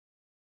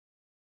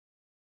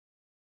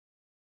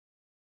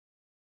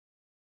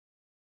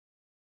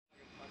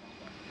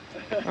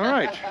All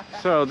right,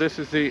 so this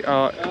is the,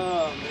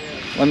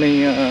 let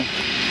me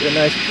get a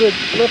nice good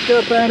lift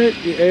up at it,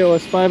 the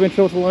AOS 5-inch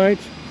ultralight.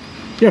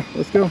 Here,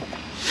 let's go.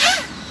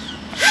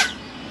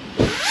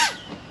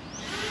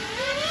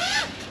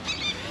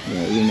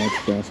 Yeah, you're much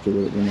faster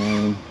with it than I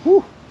am.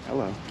 Whew.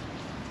 Hello.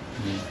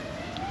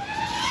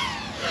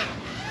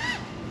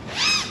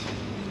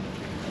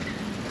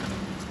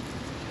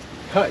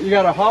 You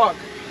got a hawk.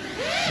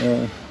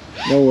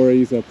 No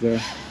worries up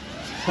there.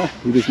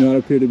 He does not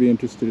appear to be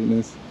interested in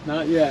this.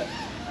 Not yet.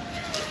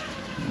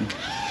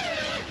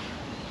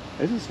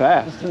 This is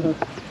fast.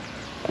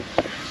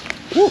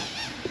 Whew.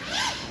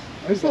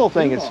 This little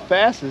thing is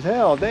fast as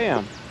hell,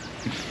 damn.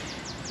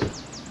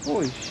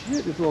 Holy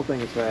shit, this little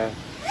thing is fast.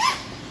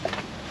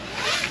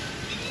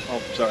 Oh,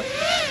 sorry.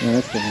 No,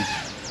 that's fine.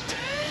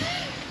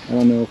 I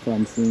don't know if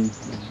I'm seeing.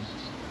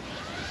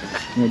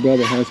 My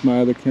brother has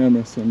my other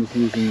camera, so I'm just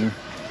using it.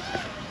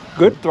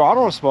 Good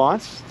throttle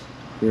response.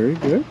 Very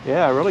good.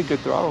 Yeah, really good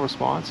throttle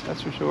response,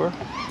 that's for sure.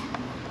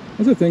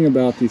 That's the thing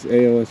about these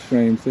AOS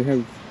frames. They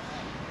have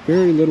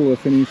very little,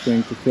 if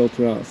anything, to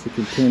filter out, so you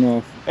can turn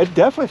off. It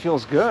definitely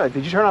feels good.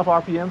 Did you turn off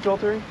RPM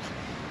filtering?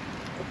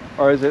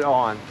 Or is it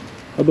on?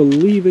 I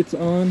believe it's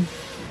on.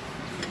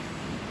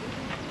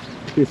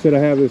 You said I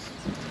have this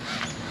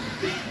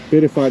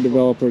Bitify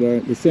developer,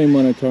 the same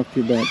one I talked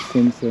to you about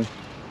since I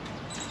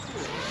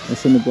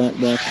send the black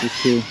boxes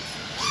too.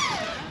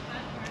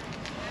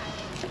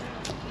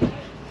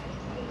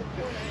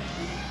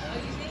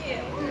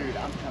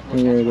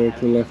 And we're there to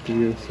the left of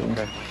you, so.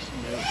 Okay.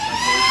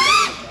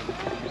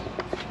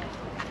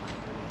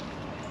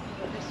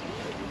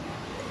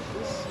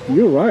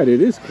 You're right,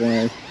 it is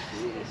quiet.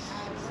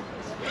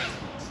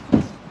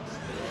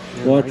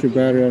 Watch your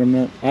battery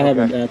out. I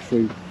haven't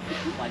actually.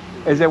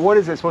 Is it, what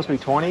is it supposed to be,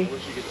 20?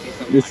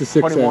 This is 6S.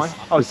 21?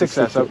 Oh,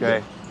 6S,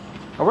 okay.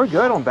 Oh, we're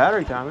good on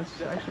battery time.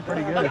 It's actually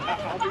pretty good.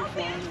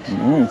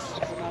 Nice.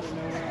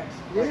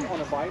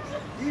 On a bike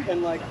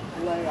and like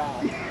lay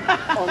out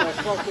on a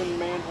fucking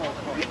manhole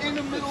cover. In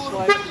the middle of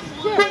like,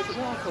 yeah,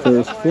 exactly.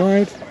 First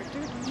flight.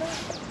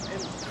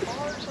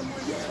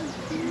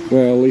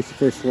 Well, at least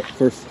the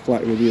first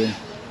flight with you.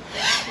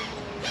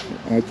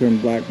 I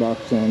turned black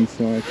box on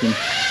so I can.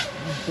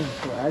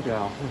 So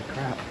agile. Holy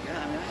crap.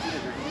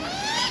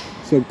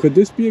 So could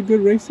this be a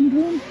good racing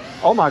drone?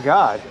 Oh my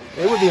god.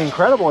 It would be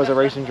incredible as a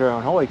racing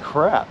drone. Holy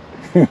crap.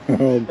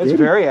 Oh, it's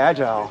very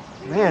agile.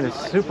 Man,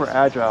 it's super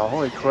agile.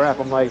 Holy crap.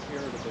 I'm like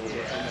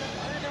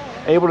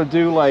able to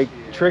do like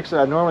tricks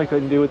that I normally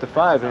couldn't do with the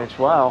 5-inch.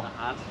 Wow.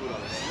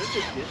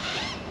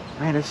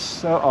 Man, it's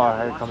so, oh, I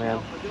had to come in.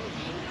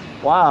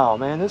 Wow,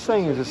 man, this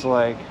thing is just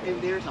like,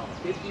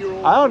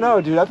 I don't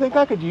know, dude. I think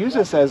I could use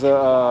this as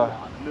a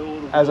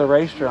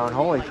race drone.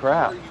 Holy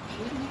crap.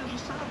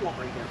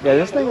 Yeah,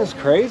 this thing is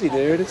crazy,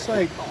 dude. It's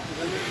like,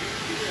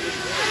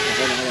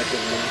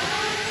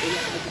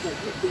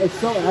 it's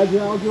so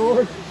agile,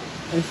 George,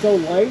 and so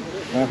light.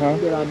 That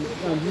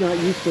I'm not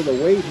used to the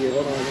weight here.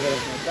 Hold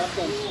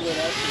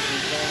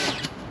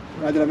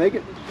on. Did I make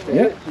it?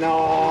 Yeah.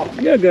 No.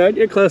 You're good.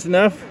 You're close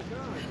enough.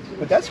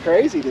 But that's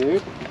crazy,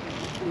 dude.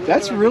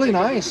 That's really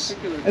nice.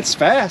 It's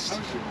fast.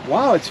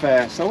 Wow, it's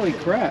fast. Holy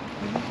crap.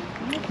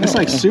 It's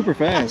like super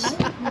fast.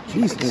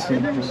 Jesus.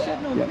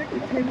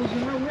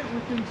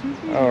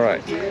 All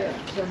right.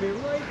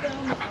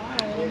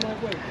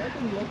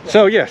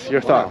 So yes,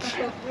 your thoughts.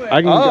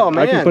 I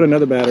can put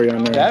another battery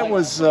on there. That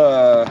was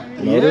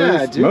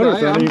yeah, dude.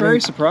 I'm very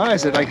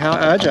surprised at like how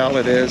agile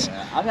it is.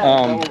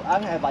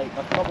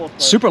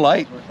 Super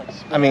light.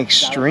 I mean,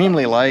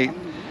 extremely light.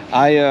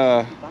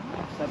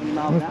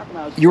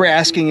 You were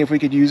asking if we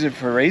could use it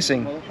for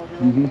racing.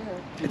 Mm-hmm.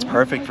 It's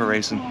perfect for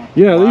racing.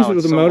 Yeah, wow, these are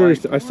the so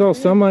motors. Light. I saw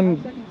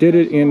someone did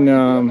it in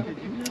I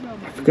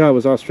forgot it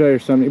was Australia or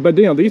something. But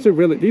you know, these are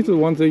the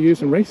ones they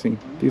use in racing.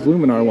 These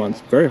Lumenier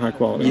ones, very high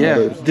quality. Yeah,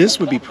 motors. This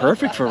would be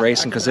perfect for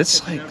racing because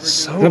it's like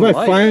so light.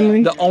 I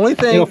finally? The only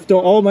thing, you know, after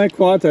all my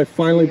quads, I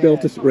finally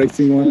built this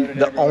racing one.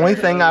 The only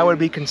thing I would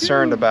be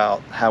concerned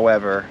about,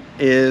 however,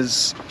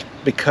 is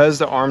because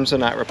the arms are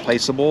not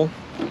replaceable.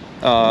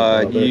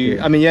 I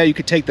mean, yeah, you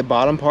could take the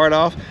bottom part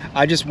off.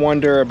 I just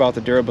wonder about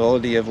the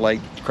durability of like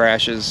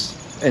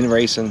crashes in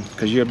racing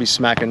because you'll be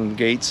smacking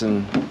gates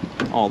and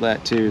all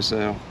that too.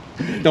 So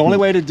the only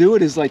way to do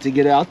it is like to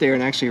get out there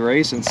and actually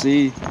race and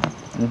see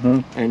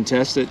and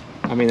test it.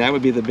 I mean, that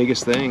would be the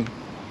biggest thing.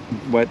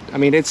 But I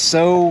mean, it's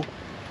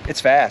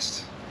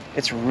fast.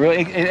 It's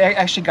really, it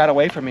actually got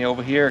away from me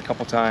over here a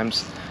couple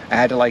times. I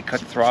had to like cut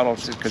the throttle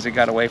because it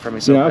got away from me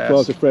so fast. I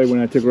was afraid when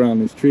I took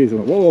around these trees. I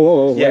went, whoa, whoa,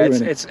 whoa, whoa. Yeah,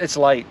 it's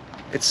light.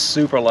 It's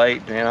super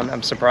light, man.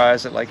 I'm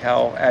surprised at like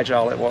how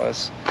agile it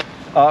was.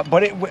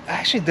 But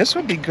actually, this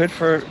would be good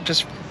for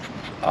just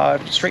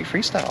straight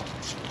freestyle.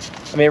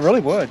 I mean, it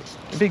really would.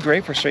 It'd be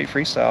great for straight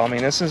freestyle. I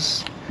mean, this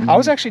is. I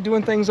was actually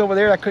doing things over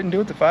there I couldn't do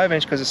with the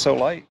 5-inch because it's so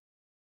light.